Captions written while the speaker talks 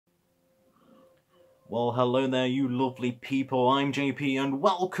Well, hello there, you lovely people. I'm JP, and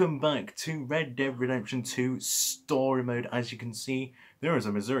welcome back to Red Dead Redemption 2 Story Mode. As you can see, there is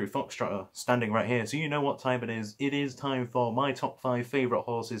a Missouri Foxtrotter standing right here, so you know what time it is. It is time for my top 5 favourite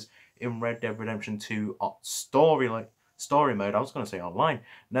horses in Red Dead Redemption 2 Story Mode. I was going to say online.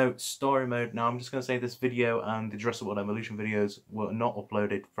 No, Story Mode. Now, I'm just going to say this video and the Jurassic World Evolution videos were not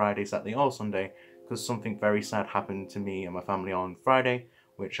uploaded Friday, Saturday, or Sunday, because something very sad happened to me and my family on Friday,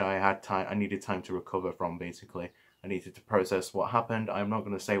 which I needed time to recover from, basically. I needed to process what happened. I'm not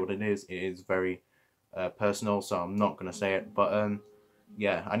going to say what it is. It is very personal, so I'm not going to say it. But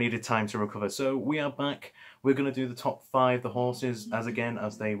yeah, I needed time to recover. So we are back. We're going to do the top 5, the horses, as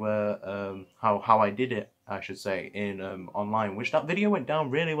they were, how I did it, I should say, in online, which that video went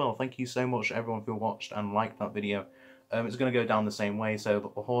down really well. Thank you so much everyone who watched and liked that video. It's going to go down the same way, so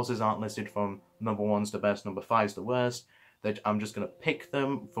the horses aren't listed from number 1's the best, number 5's the worst. I'm just going to pick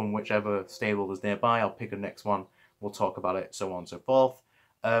them from whichever stable is nearby. I'll pick a next one, we'll talk about it, so on and so forth.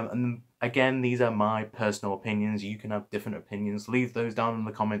 And again, these are my personal opinions. You can have different opinions. Leave those down in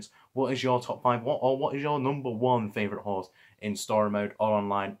the comments. What is your top 5? What is your number 1 favourite horse in story mode or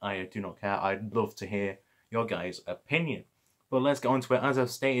online? I do not care. I'd love to hear your guys' opinion. But let's get on to it. As I've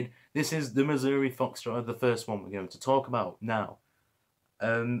stated, this is the Missouri Foxtrotter, the first one we're going to talk about now.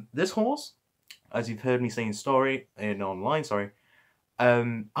 This horse, as you've heard me say in online,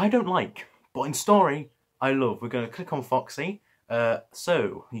 I don't like, but in story, I love. We're going to click on Foxy.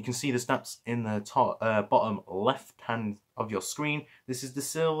 So you can see the stats in the top, bottom left hand of your screen. This is the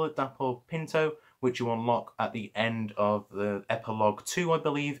Silver Dapple Pinto, which you unlock at the end of the Epilogue 2, I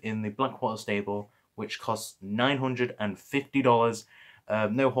believe, in the Blackwater stable, which costs $950.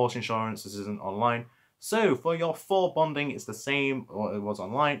 No horse insurance, this isn't online. So for your 4 bonding, it's the same what it was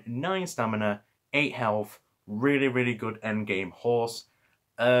online. 9 stamina, 8 health, really good end game horse.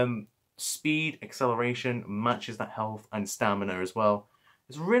 Speed, acceleration matches that health and stamina as well.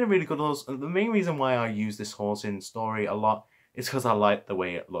 It's a really good horse. And the main reason why I use this horse in story a lot is because I like the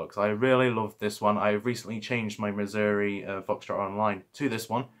way it looks. I really love this one. I've recently changed my Missouri Foxtrot online to this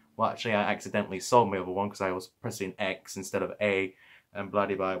one. Well, actually, I accidentally sold my other one because I was pressing X instead of A, and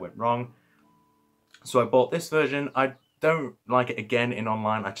bloody-blah, it went wrong. So I bought this version. I don't like it again in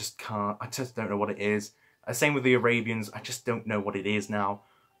online. I just don't know what it is. Same with the Arabians. I just don't know what it is now.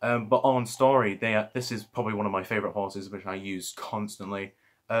 But on story, this is probably one of my favourite horses, which I use constantly.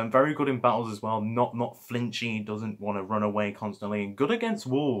 Very good in battles as well. Not flinchy. Doesn't want to run away constantly. Good against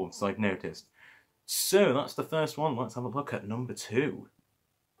wolves, I've noticed. So that's the first one. Let's have a look at number 2.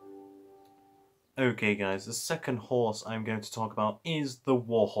 Okay guys, the second horse I'm going to talk about is the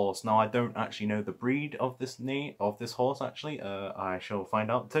Warhorse. Now I don't actually know the breed of this horse actually. I shall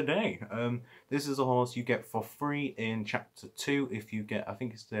find out today. This is a horse you get for free in Chapter 2 if you get, I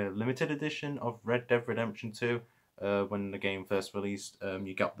think it's the limited edition of Red Dead Redemption 2. When the game first released,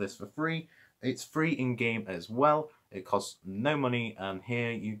 you got this for free. It's free in game as well. It costs no money, and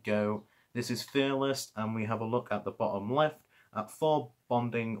here you go. This is Fearless, and we have a look at the bottom left. At 4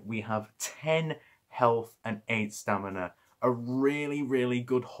 bonding, we have 10 health and 8 stamina. A really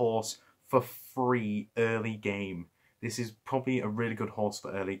good horse for free early game. This is probably a really good horse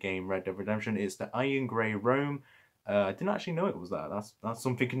for early game Red Dead Redemption. It's the Iron Grey Roam. I didn't actually know it was that. That's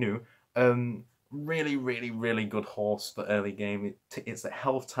something new. Really good horse for early game. It's a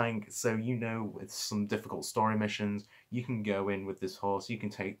health tank, so you know with some difficult story missions, you can go in with this horse, you can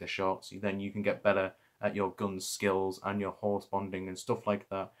take the shots, then you can get better at your gun skills and your horse bonding and stuff like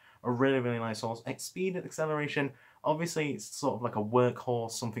that. A really nice horse. Speed and acceleration, obviously it's sort of like a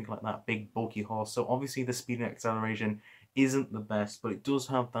workhorse, something like that, big bulky horse, so obviously the speed and acceleration isn't the best, but it does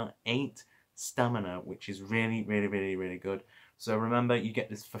have that 8 stamina, which is really good. So remember, you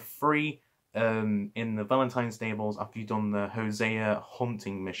get this for free in the Valentine stables. After you've done the Hosea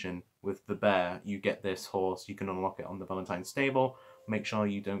hunting mission with the bear, you get this horse. You can unlock it on the Valentine stable. Make sure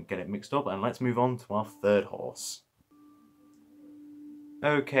you don't get it mixed up, and let's move on to our third horse.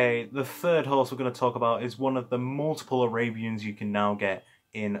 Okay, the third horse we're going to talk about is one of the multiple Arabians you can now get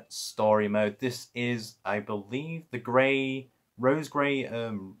in story mode. This is, I believe, the Rose Grey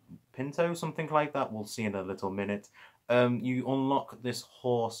Pinto, something like that. We'll see in a little minute. You unlock this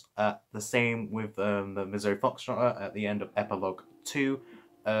horse at the same with the Missouri Foxtrotter at the end of Epilogue 2.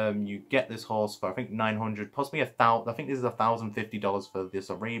 You get this horse for I think $900, possibly $1,000. I think this is $1,050 for this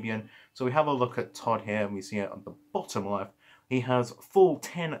Arabian. So we have a look at Todd here, and we see it on the bottom left. He has full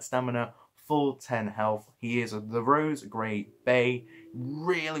 10 stamina, full 10 health. He is the Rose Grey Bay.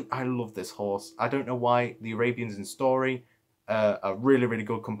 Really, I love this horse. I don't know why the Arabians in story are really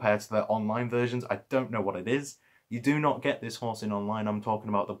good compared to the online versions. I don't know what it is. You do not get this horse in online. I'm talking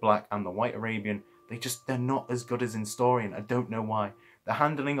about the black and the white Arabian. they're not as good as in story, and I don't know why. The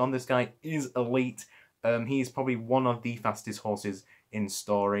handling on this guy is elite. He's probably one of the fastest horses in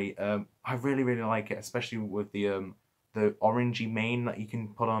story. I really like it, especially with the orangey mane that you can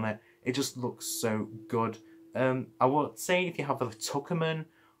put on it. It just looks so good. I would say if you have the Tuckerman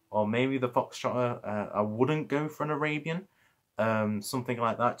or maybe the Foxtrotter, I wouldn't go for an Arabian. Something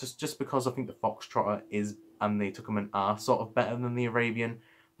like that, just because I think the Foxtrotter is and the Tuckerman are sort of better than the Arabian.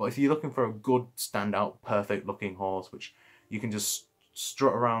 But if you're looking for a good, standout, perfect looking horse, which you can just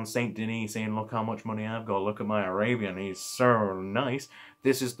strut around St. Denis saying, look how much money I've got, look at my Arabian, he's so nice,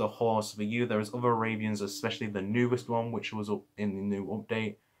 this is the horse for you. There's other Arabians, especially the newest one, which was up in the new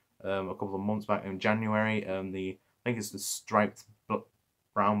update a couple of months back in January. I think it's the Striped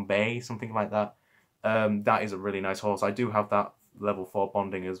Brown Bay, something like that. That is a really nice horse. I do have that level 4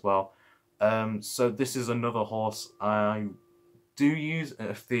 bonding as well. So this is another horse I do use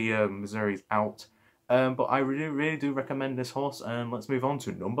if the Missouri's out. But I really do recommend this horse, and let's move on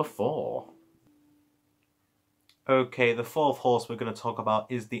to number 4. Okay, the 4th horse we're going to talk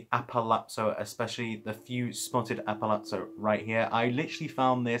about is the Appalazzo, especially the few spotted Appalazzo right here. I literally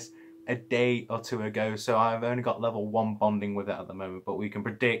found this a day or two ago, so I've only got level 1 bonding with it at the moment, but we can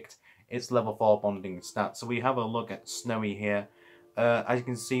predict its level 4 bonding stats. So we have a look at Snowy here. As you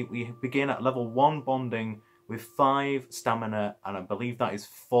can see, we begin at level 1 bonding with 5 stamina, and I believe that is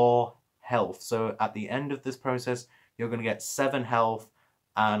 4 health. So at the end of this process, you're going to get 7 health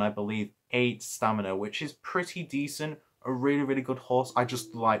and I believe 8 stamina, which is pretty decent. A really good horse. I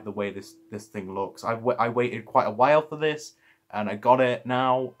just like the way this thing looks. I waited quite a while for this, and I got it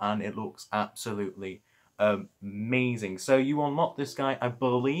now, and it looks absolutely amazing. So you unlock this guy, I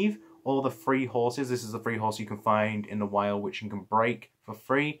believe, all the free horses. This is the free horse you can find in the wild, which you can break for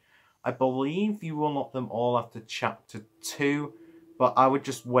free. I believe you unlock them all after chapter 2. But I would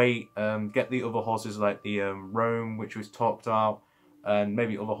just wait, get the other horses like the Rome, which was talked about, and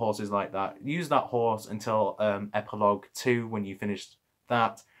maybe other horses like that. Use that horse until Epilogue 2 when you finish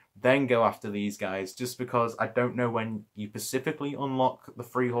that. Then go after these guys, just because I don't know when you specifically unlock the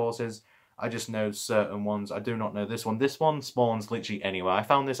free horses. I just know certain ones. I do not know this one. This one spawns literally anywhere. I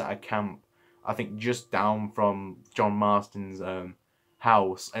found this at a camp, I think just down from John Marston's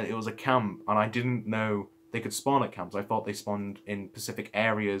house. And it was a camp, and I didn't know they could spawn at camps. I thought they spawned in specific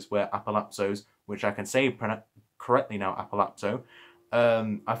areas where Appalazzos, which I can say correctly now, Appalazzo,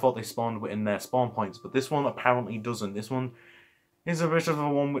 I thought they spawned within their spawn points, but this one apparently doesn't. This one is a bit of a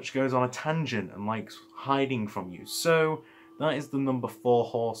one which goes on a tangent and likes hiding from you. So that is the number 4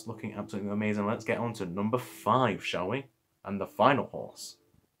 horse, looking absolutely amazing. Let's get on to number 5, shall we? And the final horse.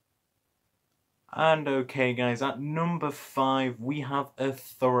 And okay guys, at number 5 we have a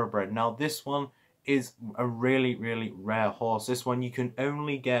thoroughbred. Now this one is a really rare horse. This one you can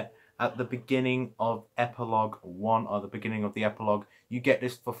only get at the beginning of Epilogue 1, or the beginning of the Epilogue. You get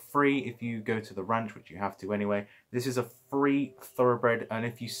this for free if you go to the ranch, which you have to anyway. This is a free thoroughbred, and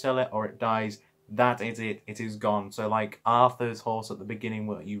if you sell it or it dies, that is it. It is gone. So like Arthur's horse at the beginning,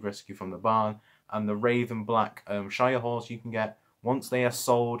 what you rescue from the barn, and the Raven Black Shire horse you can get, once they are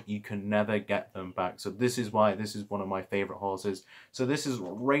sold, you can never get them back. So this is why this is one of my favourite horses. So this is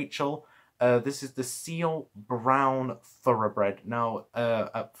Rachel. This is the Seal Brown Thoroughbred. Now,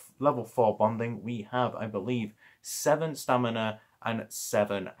 at level 4 bonding, we have, I believe, 7 stamina and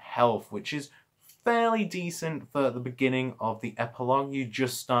 7 health, which is fairly decent for the beginning of the Epilogue. You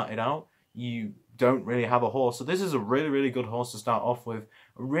just started out. You don't really have a horse. So this is a really good horse to start off with.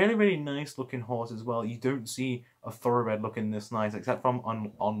 A really nice looking horse as well. You don't see a thoroughbred looking this nice, except from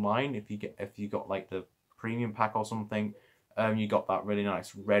online. If you got like the premium pack or something. You got that really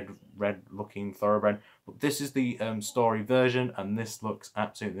nice red looking thoroughbred, but this is the story version, and this looks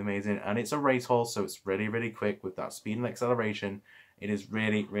absolutely amazing, and it's a racehorse, so it's really quick with that speed and acceleration. It is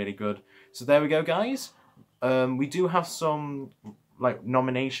really good. So there we go guys. We do have some like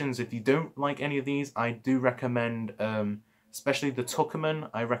nominations. If you don't like any of these, I do recommend especially the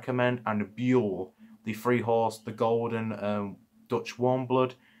Tuckerman, I recommend, and the Buell, the free horse, the golden Dutch warm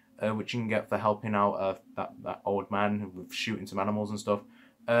blood, which you can get for helping out that old man with shooting some animals and stuff.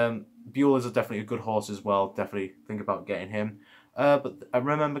 Buell is definitely a good horse as well. Definitely think about getting him. But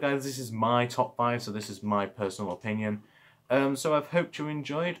remember guys, this is my top 5, so this is my personal opinion. So I've hoped you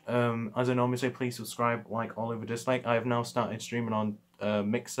enjoyed. As I normally say, please subscribe, like, all over, dislike. I have now started streaming on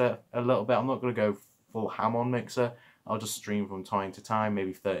Mixer a little bit. I'm not going to go full ham on Mixer. I'll just stream from time to time,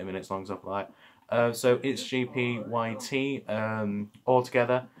 maybe 30 minutes long, stuff like that. So it's JPYT all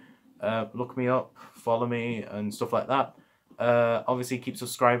together. Look me up, follow me, and stuff like that. Obviously keep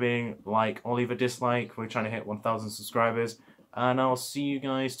subscribing, like, or leave a dislike. We're trying to hit 1,000 subscribers. and I'll see you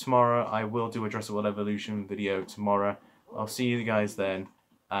guys tomorrow. I will do a Jurassic World Evolution video tomorrow. I'll see you guys then,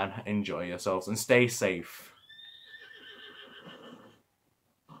 and enjoy yourselves, and stay safe.